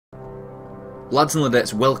Lads and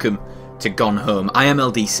ladettes, welcome to Gone Home. I am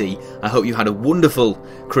LDC. I hope you had a wonderful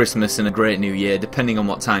Christmas and a great New Year, depending on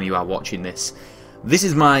what time you are watching this. This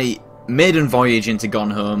is my maiden voyage into Gone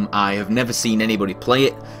Home. I have never seen anybody play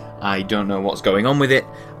it. I don't know what's going on with it.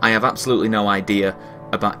 I have absolutely no idea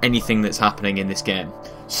about anything that's happening in this game.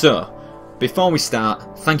 So, before we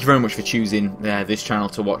start, thank you very much for choosing this channel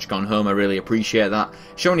to watch Gone Home. I really appreciate that.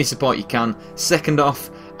 Show any support you can. Second off,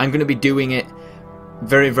 I'm going to be doing it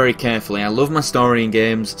very, very carefully. I love my story in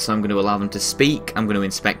games, so I'm going to allow them to speak. I'm going to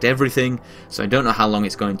inspect everything, so I don't know how long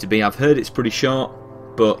it's going to be. I've heard it's pretty short,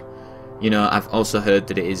 but, you know, I've also heard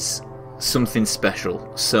that it is something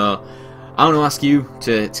special. So, I want to ask you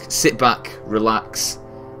to sit back, relax,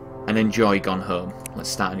 and enjoy Gone Home. Let's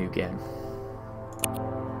start a new game.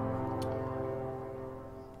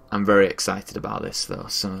 I'm very excited about this, though,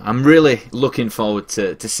 so I'm really looking forward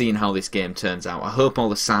to seeing how this game turns out. I hope all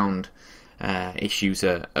the sound issues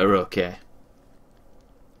are okay.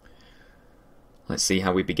 Let's see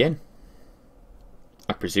how we begin.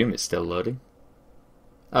 I presume it's still loading.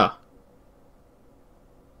 Oh.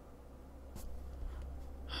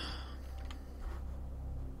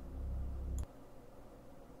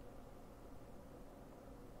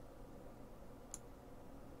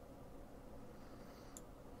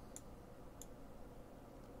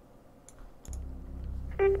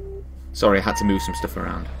 Sorry, I had to move some stuff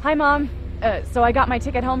around. Hi, Mom. So I got my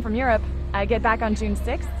ticket home from Europe. I get back on June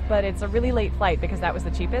 6th, but it's a really late flight because that was the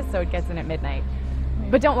cheapest, so it gets in at midnight.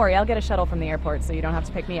 But don't worry, I'll get a shuttle from the airport so you don't have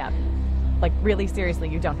to pick me up. Like, really seriously,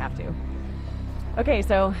 you don't have to. Okay,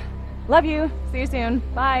 so, love you. See you soon.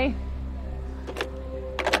 Bye.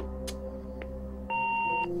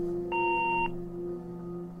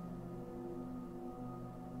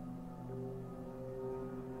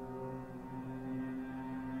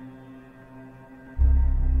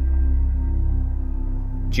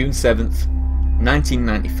 June 7th,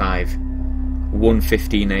 1995,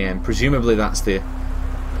 1:15 AM. Presumably that's the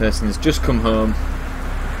person who's just come home.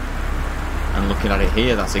 And looking at it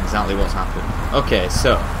here, that's exactly what's happened. Okay,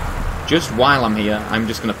 so, just while I'm here, I'm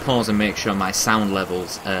just going to pause and make sure my sound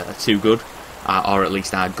levels are too good. Or at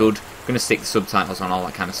least are good. I'm going to stick the subtitles on, all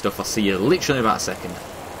that kind of stuff. I'll see you literally in about a second.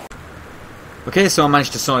 Okay, so I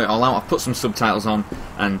managed to sort it all out. I've put some subtitles on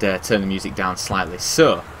and turn the music down slightly.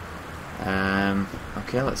 So,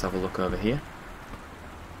 okay, let's have a look over here.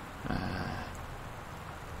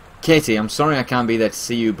 Katie, I'm sorry I can't be there to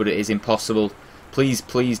see you, but it is impossible. Please,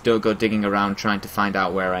 please don't go digging around trying to find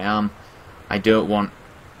out where I am. I don't want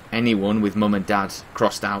anyone with Mum and Dad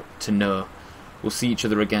crossed out to know. We'll see each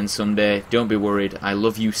other again someday. Don't be worried. I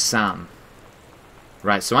love you, Sam.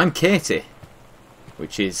 Right, so I'm Katie,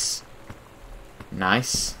 which is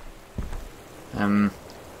nice. Oh,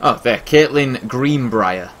 there, Caitlin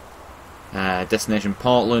Greenbrier. Destination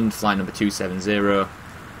Portland, flight number 270.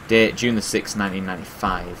 Date June the 6th,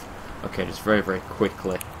 1995. Okay, just very, very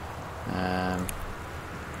quickly.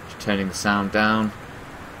 Just turning the sound down.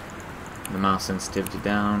 The mouse sensitivity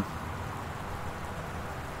down.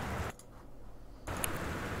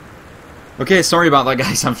 Okay, sorry about that,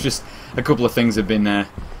 guys. I'm just... a couple of things have been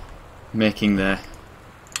making the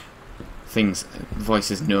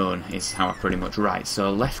voices known is how I pretty much write.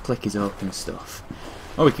 So left click is open stuff.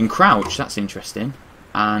 Oh, we can crouch, that's interesting.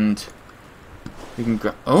 And we can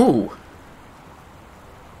grab... oh!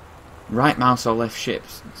 Right mouse or left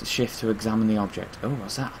shift to examine the object. Oh,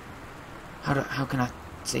 what's that? How can I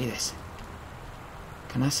see this?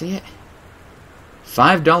 Can I see it?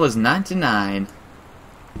 $5.99.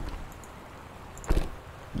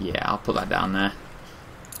 Yeah, I'll put that down there.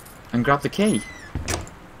 And grab the key.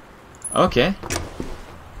 Okay.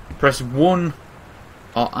 Press 1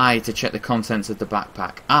 or I to check the contents of the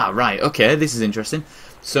backpack. Ah, right, okay, this is interesting.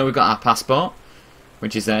 So we've got our passport,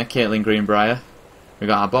 which is there, Caitlin Greenbrier. We've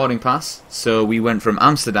got our boarding pass. So we went from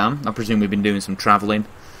Amsterdam. I presume we've been doing some travelling.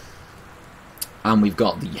 And we've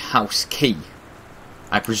got the house key.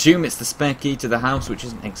 I presume it's the spare key to the house, which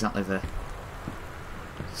isn't exactly the...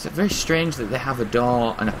 It's very strange that they have a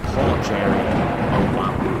door and a porch area. Oh,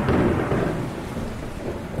 wow.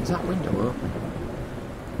 Is that window open?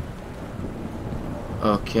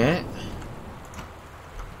 Okay.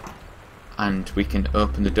 And we can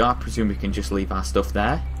open the door. I presume we can just leave our stuff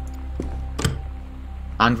there.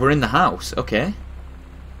 And we're in the house. Okay.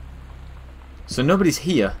 So nobody's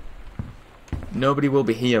here. Nobody will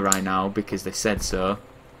be here right now because they said so.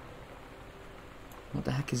 What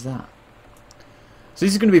the heck is that? So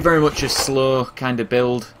this is going to be very much a slow kind of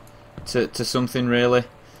build to something, really.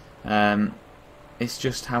 It's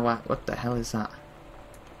just how I... what the hell is that?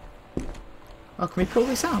 Oh, can we pull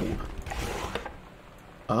this out?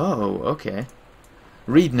 Oh, okay.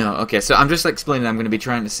 Read note. Okay, so I'm just explaining. I'm going to be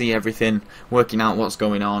trying to see everything, working out what's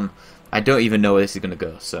going on. I don't even know where this is going to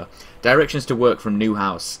go. So, directions to work from new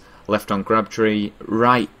house. Left on Crabtree,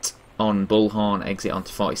 right on Bullhorn, exit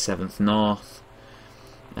onto 47th North.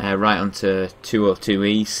 Right onto 202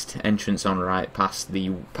 East, entrance on right past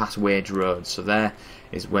Wage Road. So there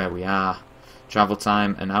is where we are. Travel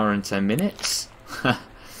time, 1 hour and 10 minutes.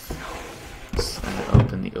 Let's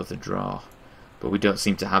open the other drawer. But we don't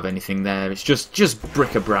seem to have anything there. It's just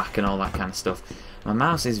bric-a-brac and all that kind of stuff. My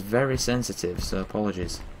mouse is very sensitive, so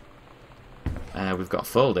apologies. We've got a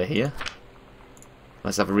folder here.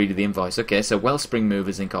 Let's have a read of the invoice. Okay, so Wellspring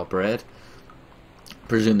Movers Incorporated.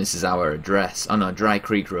 Presume this is our address. Oh no, Dry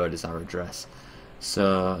Creek Road is our address.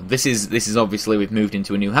 So this is obviously we've moved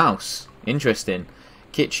into a new house. Interesting.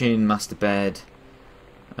 Kitchen, master bed,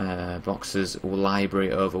 boxes,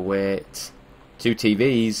 library, overweight, 2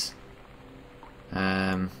 TVs.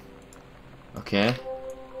 Okay.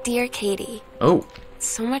 Dear Katie. Oh.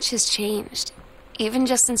 So much has changed, even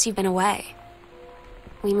just since you've been away.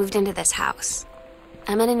 We moved into this house.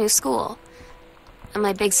 I'm at a new school, and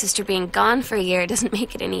my big sister being gone for a year doesn't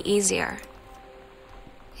make it any easier.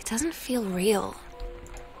 It doesn't feel real,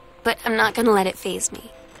 but I'm not gonna let it faze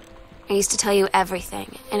me. I used to tell you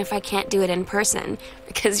everything, and if I can't do it in person,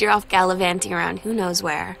 because you're off gallivanting around who knows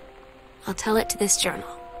where, I'll tell it to this journal,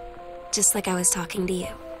 just like I was talking to you.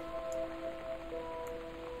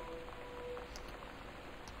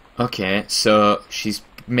 Okay, so she's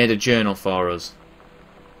made a journal for us.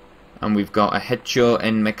 And we've got a hecho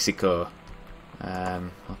en Mexico. I'll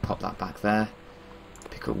pop that back there.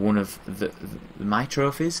 Pick up one of my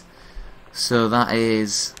trophies. So that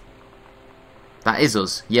is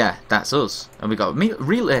us. Yeah, that's us. And we got a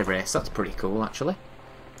relay race. That's pretty cool, actually.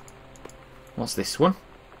 What's this one?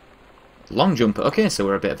 Long jumper. Okay, so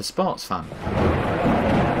we're a bit of a sports fan.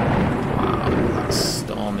 Wow, that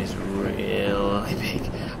storm is really big.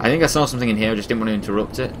 I think I saw something in here. I just didn't want to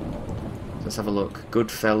interrupt it. Let's have a look.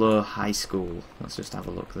 Goodfellow High School. Let's just have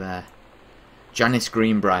a look there. Janice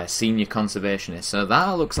Greenbrier, Senior Conservationist. So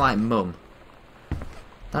that looks like Mum.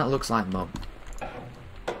 That looks like Mum.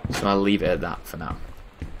 So I'll leave it at that for now.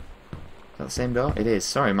 Is that the same door? It is.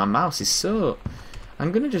 Sorry, my mouse is so...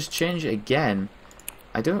 I'm going to just change it again.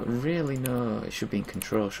 I don't really know. It should be in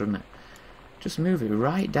control, shouldn't it? Just move it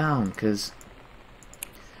right down, because...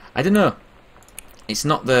 I don't know. It's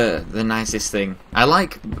not the nicest thing. I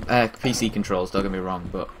like PC controls, don't get me wrong,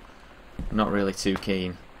 but I'm not really too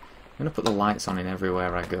keen. I'm going to put the lights on in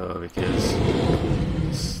everywhere I go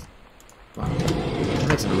because wow, it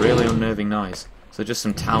makes a really unnerving noise. So just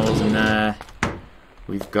some towels in there.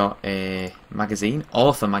 We've got a magazine,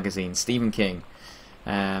 author magazine, Stephen King.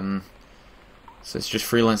 So it's just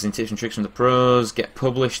freelancing tips and tricks from the pros. Get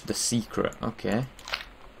published, The Secret. Okay,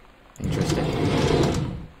 interesting.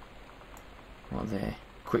 What are they?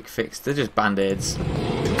 Quick fix. They're just band-aids.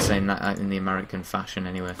 I'm saying that in the American fashion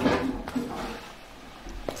anyway.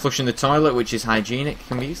 Flushing the toilet, which is hygienic.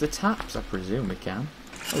 Can we use the taps? I presume we can.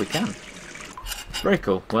 Oh, we can. Very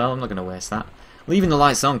cool. Well, I'm not going to waste that. Leaving the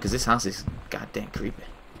lights on because this house is goddamn creepy.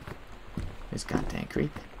 It's goddamn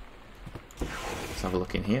creepy. Let's have a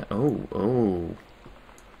look in here. Oh.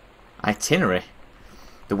 Itinerary.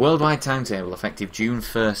 The worldwide timetable effective June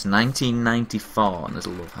 1st, 1994. And there's a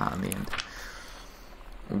love heart on the end.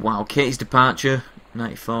 Wow, Katie's departure,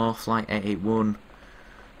 94, flight 881,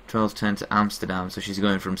 12:10 to Amsterdam. So she's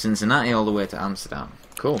going from Cincinnati all the way to Amsterdam.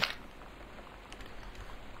 Cool.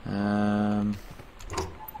 Oh,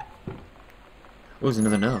 there's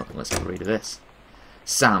another note. Let's have a read of this.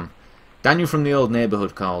 Sam. Daniel from the old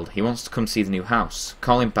neighbourhood called. He wants to come see the new house.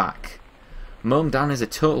 Call him back. Mum, Dan is a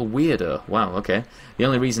total weirdo. Wow, okay. The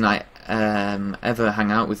only reason I ever hang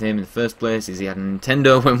out with him in the first place is he had a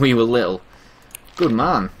Nintendo when we were little. Good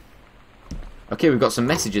man. Okay, we've got some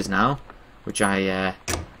messages now, which I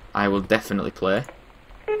will definitely play.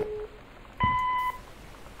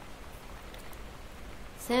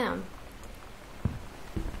 Sam.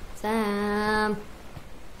 Sam.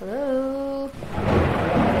 Hello.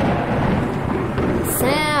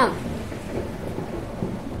 Sam.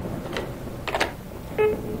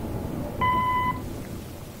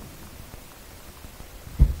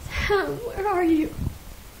 Sam, where are you?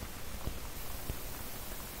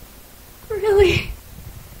 Really?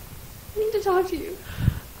 I need to talk to you.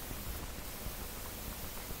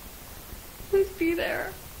 Please be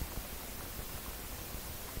there.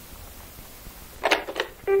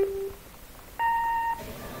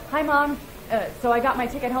 Hi, Mom. So I got my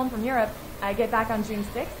ticket home from Europe. I get back on June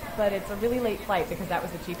 6th, but it's a really late flight because that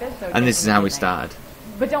was the cheapest. So And this is how we started.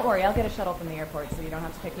 But don't worry, I'll get a shuttle from the airport so you don't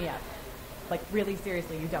have to pick me up. Like, really,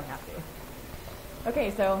 seriously, you don't have to.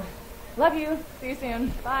 Okay, so, love you. See you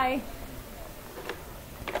soon. Bye.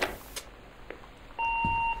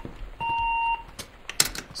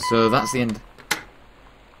 So that's the end.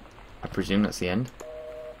 I presume that's the end.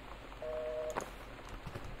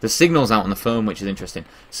 The signal's out on the phone, which is interesting.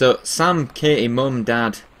 So, Sam, Katie, Mum,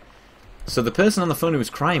 Dad. So the person on the phone who was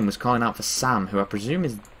crying was calling out for Sam, who I presume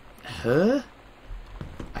is her?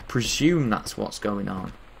 I presume that's what's going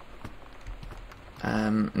on.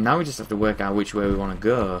 Now we just have to work out which way we want to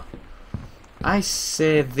go. I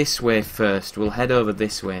say this way first. We'll head over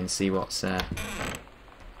this way and see what's...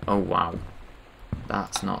 Oh, wow.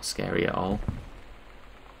 That's not scary at all.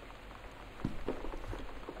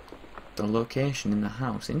 The location in the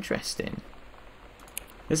house. Interesting.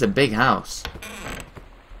 This is a big house.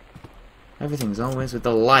 Everything's always with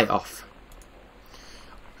the light off.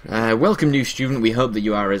 Welcome, new student. We hope that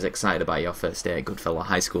you are as excited about your first day at Goodfellow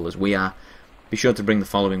High School as we are. Be sure to bring the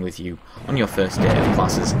following with you on your first day of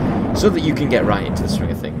classes so that you can get right into the swing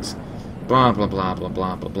of things. Blah, blah, blah, blah,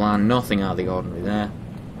 blah, blah, blah. Nothing out of the ordinary there.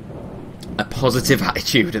 A positive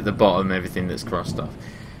attitude at the bottom, everything that's crossed off.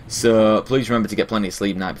 So, please remember to get plenty of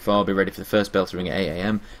sleep night before. Be ready for the first bell to ring at 8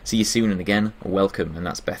 AM. See you soon, and again, welcome. And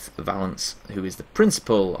that's Beth Valance, who is the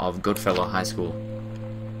principal of Goodfellow High School.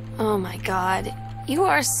 Oh my god. You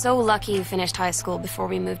are so lucky you finished high school before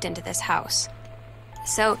we moved into this house.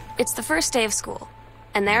 So, it's the first day of school,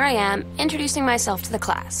 and there I am, introducing myself to the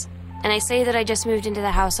class. And I say that I just moved into the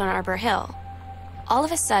house on Arbor Hill. All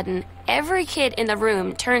of a sudden, every kid in the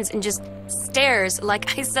room turns and just stares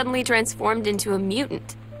like I suddenly transformed into a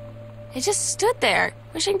mutant. I just stood there,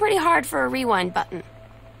 wishing pretty hard for a rewind button.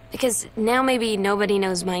 Because now maybe nobody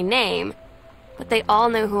knows my name, but they all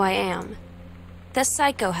know who I am. The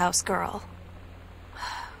Psycho House Girl.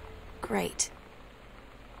 Great.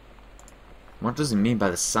 What does he mean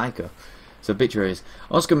by the psycho? So, obituaries.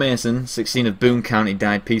 Oscar Mason, 16 of Boone County,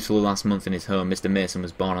 died peacefully last month in his home. Mr. Mason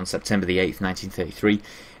was born on September the 8th, 1933,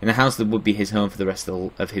 in a house that would be his home for the rest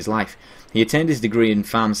of his life. He attained his degree in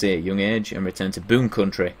pharmacy at a young age and returned to Boone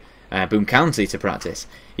County to practice.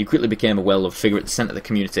 He quickly became a well-loved figure at the centre of the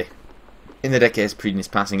community. In the decades preceding his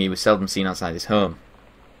passing, he was seldom seen outside his home.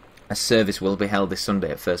 A service will be held this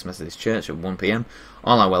Sunday at First Methodist Church at 1 PM.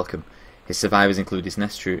 All are welcome. His survivors include his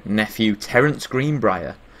nephew Terence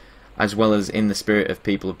Greenbrier, as well as in the spirit of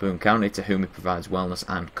people of Boone County, to whom he provides wellness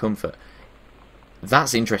and comfort.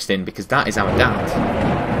 That's interesting because that is our dad.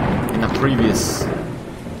 In the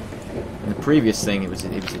previous thing, it was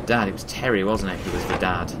a dad. It was Terry, wasn't it? Who was the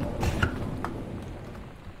dad.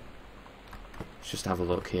 Let's just have a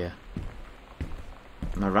look here.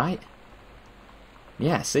 Am I right?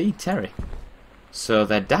 Yeah, see, Terry. So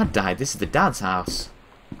their dad died. This is the dad's house.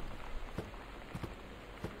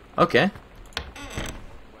 Okay.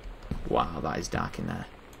 Wow, that is dark in there.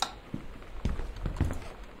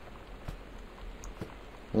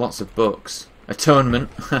 Lots of books. Atonement.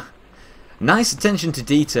 Nice attention to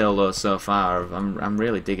detail though so far. I'm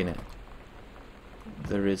really digging it.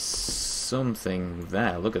 There is something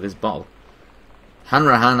there. Look at this bottle.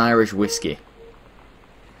 Hanrahan Irish whiskey.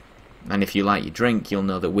 And if you like your drink, you'll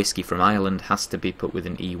know that whiskey from Ireland has to be put with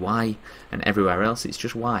an EY, and everywhere else it's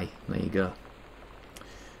just Y. There you go.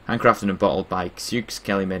 Handcrafted and bottled by Xukes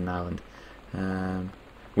Kelly, made in Ireland.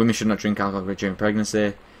 Women should not drink alcohol during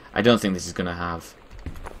pregnancy. I don't think this is going to have...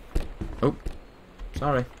 Oh,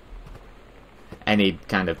 sorry. Any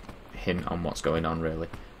kind of hint on what's going on, really.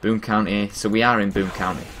 Boone County. So we are in Boone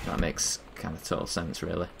County. That makes kind of total sense,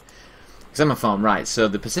 really. Exam form, right. So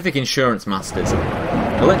the Pacific Insurance Masters.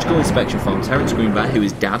 Electrical inspection form. Terence Greenbrier, who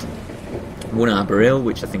is dad. 1 Arbor Hill,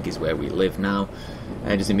 which I think is where we live now.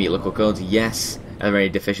 Does it meet local codes? Yes. Are there any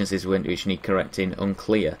deficiencies which need correcting?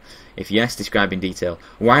 Unclear. If yes, describe in detail.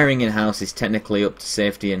 Wiring in house is technically up to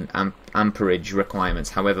safety and amperage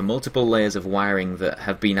requirements. However, multiple layers of wiring that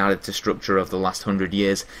have been added to structure over the last 100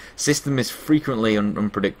 years. System is frequently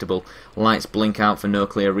unpredictable. Lights blink out for no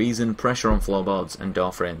clear reason. Pressure on floorboards and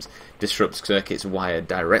door frames disrupts circuits wired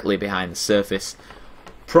directly behind the surface.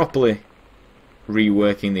 Properly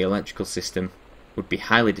reworking the electrical system would be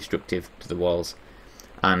highly destructive to the walls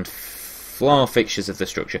and floor fixtures of the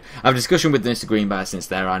structure. I have a discussion with Mr. Greenbrier since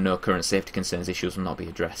there are no current safety concerns. Issues will not be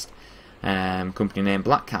addressed. Company name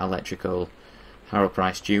Black Cat Electrical. Harold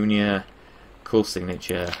Price Jr. Cool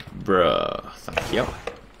signature. Bro. Thank you.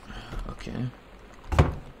 Okay.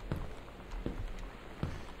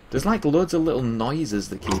 There's like loads of little noises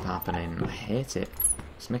that keep happening. I hate it.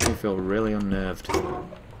 It's making me feel really unnerved.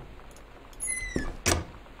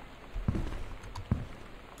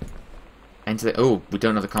 Enter the... Oh, we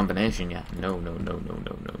don't know the combination yet. No.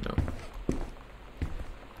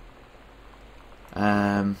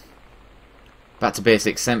 Back to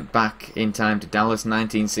basics, sent back in time to Dallas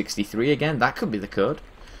 1963 again. That could be the code.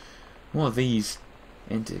 What are these?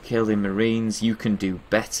 Killed in Marines. You can do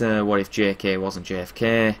better. What if JK wasn't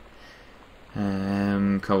JFK?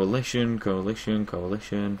 Coalition.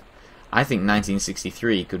 I think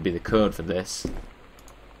 1963 could be the code for this.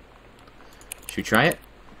 Should we try it?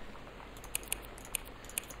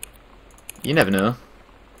 You never know.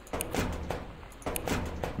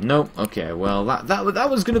 Nope. Okay. Well, that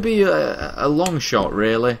was going to be a long shot,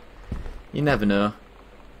 really. You never know.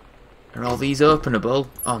 Are all these openable?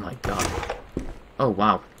 Oh my god. Oh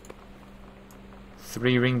wow.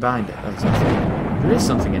 3-ring binder. Oh, there is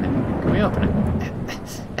something in it. Can we open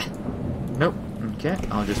it? Nope. Okay.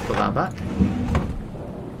 I'll just put that back.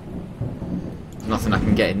 There's nothing I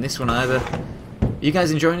can get in this one either. Are you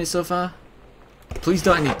guys enjoying it so far? Please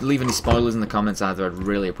don't leave any spoilers in the comments either. I'd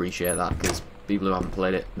really appreciate that, because people who haven't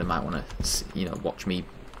played it, they might want to, you know, watch me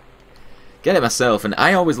get it myself. And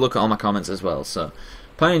I always look at all my comments as well. So,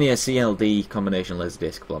 Pioneer CLD combination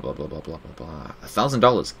laserdisc, blah blah blah blah blah blah blah.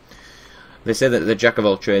 $1,000. They say that the jack of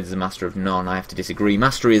all trades is a master of none. I have to disagree.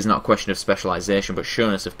 Mastery is not a question of specialisation, but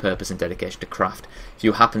sureness of purpose and dedication to craft. If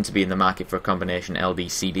you happen to be in the market for a combination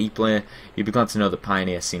LD-CD player, you'd be glad to know that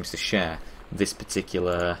Pioneer seems to share this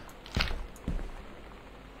particular.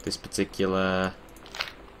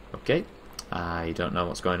 Okay, I don't know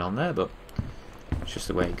what's going on there, but it's just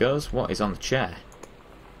the way it goes. What is on the chair?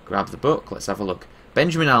 Grab the book. Let's have a look.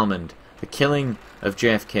 Benjamin Almond, The Killing of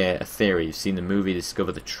JFK, A Theory. You've seen the movie,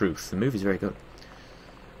 Discover the Truth. The movie's very good.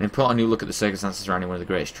 An important new look at the circumstances surrounding one of the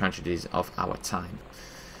greatest tragedies of our time.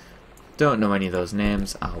 Don't know any of those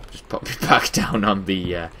names. I'll just pop it back down on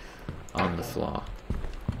the floor.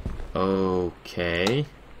 Okay.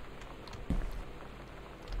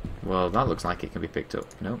 Well, that looks like it can be picked up.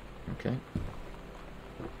 Nope. Okay.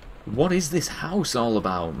 What is this house all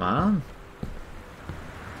about, man?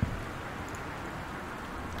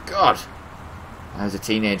 God! As a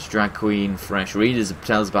teenage drag queen, fresh readers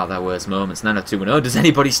tells about their worst moments. 90210. Does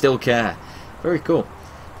anybody still care? Very cool.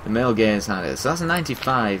 The male gaze had it. So that's a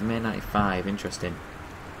 95. May 95. Interesting.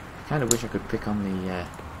 I kind of wish I could pick on the...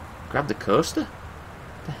 grab the coaster?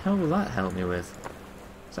 What the hell will that help me with?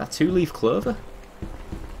 Is that a 2-leaf clover?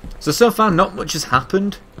 So far, not much has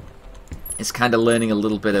happened. It's kind of learning a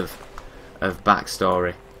little bit of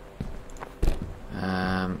backstory.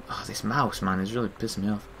 Oh, this mouse, man, is really pissing me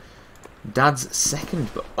off. Dad's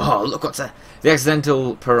second book. Oh, look what's that. The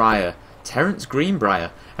Accidental Pariah. Terence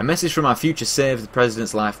Greenbrier. A message from our future saved the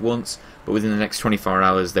president's life once, but within the next 24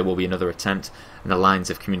 hours there will be another attempt, and the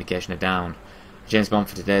lines of communication are down. James Bond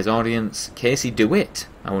for today's audience. Casey DeWitt.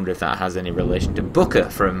 I wonder if that has any relation to Booker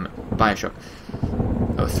from Bioshock.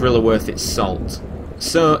 A thriller worth its salt.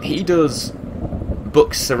 So he does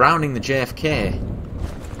books surrounding the JFK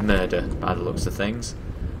murder, by the looks of things.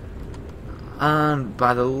 And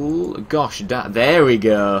by the... gosh, there we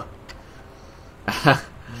go.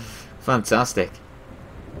 Fantastic.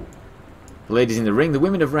 Ladies in the Ring, the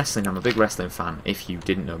Women of Wrestling. I'm a big wrestling fan, if you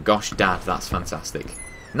didn't know. Gosh, Dad, that's fantastic.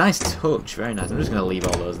 Nice touch, very nice. I'm just going to leave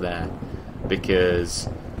all those there, because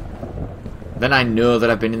then I know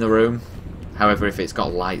that I've been in the room. However, if it's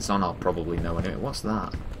got lights on, I'll probably know anyway. What's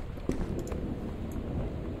that?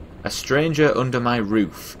 A Stranger Under My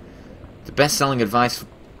Roof. The best-selling advice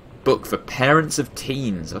book for parents of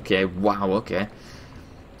teens. Okay, wow, okay.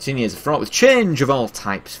 Teen years are fraught with change of all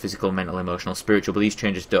types. Physical, mental, emotional, spiritual. But these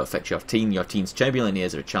changes don't affect your teen. Your teen's turbulent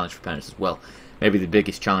years are a challenge for parents as well. Maybe the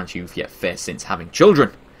biggest challenge you've yet faced since having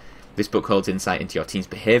children. This book holds insight into your teen's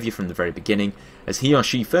behaviour from the very beginning, as he or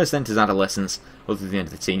she first enters adolescence, up to the end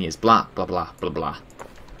of the teen years. Blah, blah, blah, blah, blah. I'm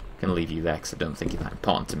going to leave you there, because I don't think you're that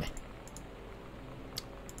important to me.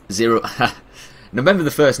 November the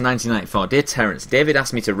 1st, 1994. Dear Terence, David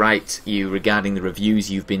asked me to write you regarding the reviews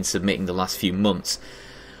you've been submitting the last few months.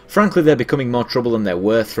 Frankly, they're becoming more trouble than they're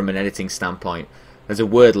worth from an editing standpoint. There's a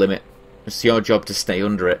word limit. It's your job to stay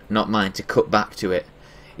under it, not mine to cut back to it.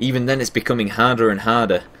 Even then, it's becoming harder and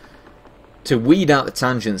harder to weed out the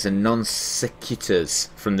tangents and non sequiturs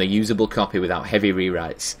from the usable copy without heavy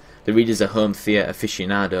rewrites. The readers a home theatre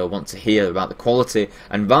aficionado want to hear about the quality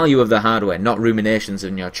and value of the hardware, not ruminations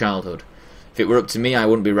in your childhood. If it were up to me, I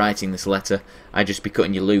wouldn't be writing this letter. I'd just be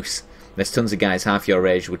cutting you loose. There's tons of guys half your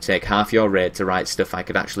age who would take half your rate to write stuff I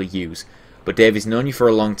could actually use. But Davy's known you for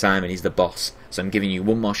a long time and he's the boss, so I'm giving you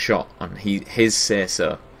one more shot on his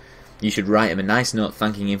say-so. You should write him a nice note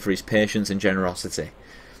thanking him for his patience and generosity.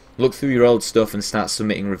 Look through your old stuff and start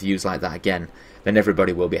submitting reviews like that again. Then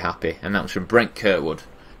everybody will be happy. And that was from Brent Kirkwood,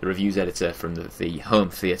 the reviews editor from the Home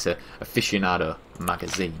Theatre Aficionado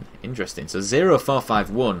magazine. Interesting. So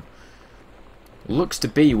 0451 Looks to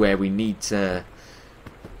be where we need to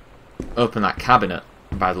open that cabinet,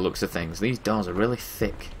 by the looks of things. These doors are really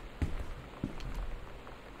thick.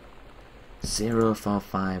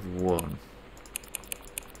 0451.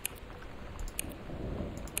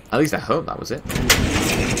 At least I hope that was it.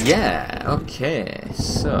 Yeah, okay,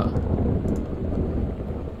 so...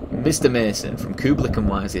 Mr. Mason, from Kubelik and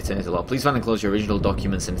Wise, the Attorney Law, please find and close your original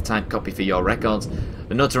documents and a typed copy for your records.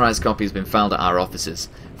 The notarized copy has been filed at our offices.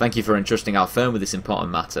 Thank you for entrusting our firm with this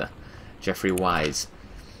important matter. Jeffrey Wise.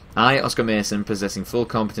 I, Oscar Mason, possessing full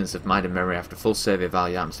competence of mind and memory after full survey of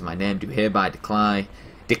value items to my name, do hereby declare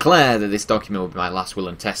that this document will be my last will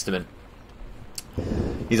and testament.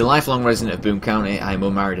 He's a lifelong resident of Boone County. I am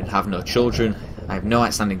unmarried and have no children. I have no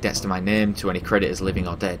outstanding debts to my name, to any creditors living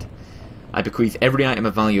or dead. I bequeath every item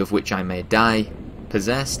of value of which I may die,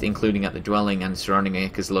 possessed, including at the dwelling and surrounding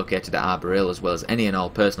acres located at Arbor Hill, as well as any and all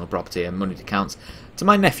personal property and moneyed accounts, to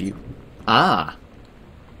my nephew.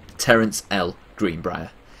 Terence L.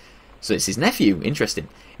 Greenbrier. So it's his nephew. Interesting.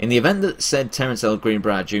 In the event that said Terence L.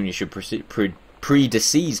 Greenbrier Jr. should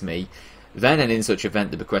predecease me, then and in such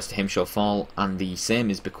event the bequest to him shall fall, and the same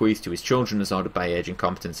is bequeathed to his children as ordered by age and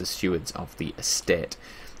competence as stewards of the estate.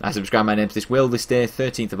 I subscribe my name to this will this day,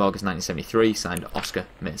 13th of August 1973, signed Oscar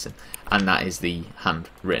Mason. And that is the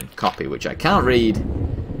handwritten copy, which I can't read.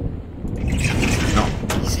 Not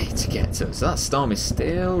easy to get to. So that storm is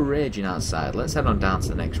still raging outside. Let's head on down to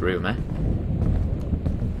the next room, eh?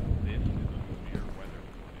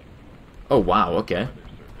 Oh wow, okay.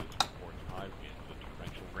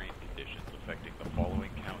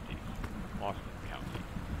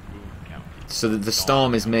 So the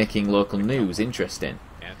storm is making local news. Interesting.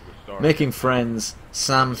 Making friends.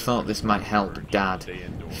 Sam thought this might help Dad.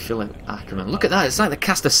 Philip Ackerman. Look at that. It's like the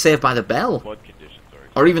cast of Saved by the Bell.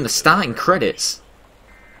 Or even the starting credits.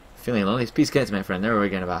 Feeling lonely. It's a piece of cake to make friends. Never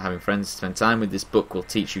again about having friends. Spend time with this book will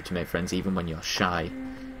teach you to make friends even when you're shy.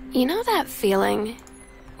 You know that feeling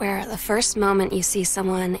where the first moment you see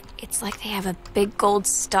someone, it's like they have a big gold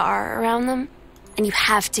star around them, and you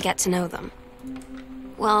have to get to know them?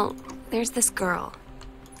 Well, there's this girl.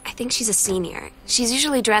 I think she's a senior. She's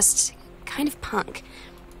usually dressed kind of punk,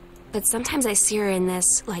 but sometimes I see her in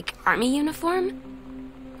this, like, army uniform,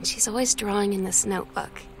 and she's always drawing in this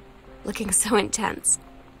notebook, looking so intense.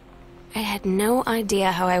 I had no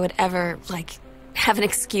idea how I would ever, like, have an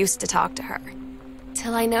excuse to talk to her.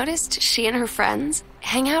 Till I noticed she and her friends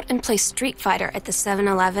hang out and play Street Fighter at the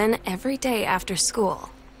 7-Eleven every day after school.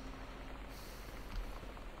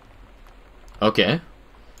 Okay.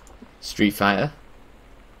 Street Fighter.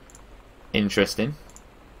 Interesting.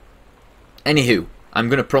 Anywho, I'm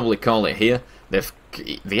going to probably call it here.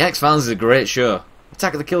 The X-Files is a great show.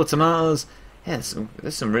 Attack of the Killer Tomatoes. Yeah,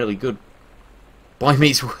 there's some really good Boy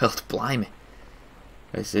Meets World. Blimey.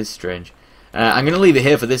 This is strange. I'm going to leave it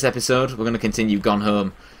here for this episode. We're going to continue Gone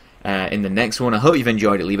Home in the next one. I hope you've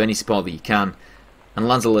enjoyed it. Leave any support that you can. And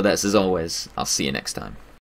Lanzaladets, as always, I'll see you next time.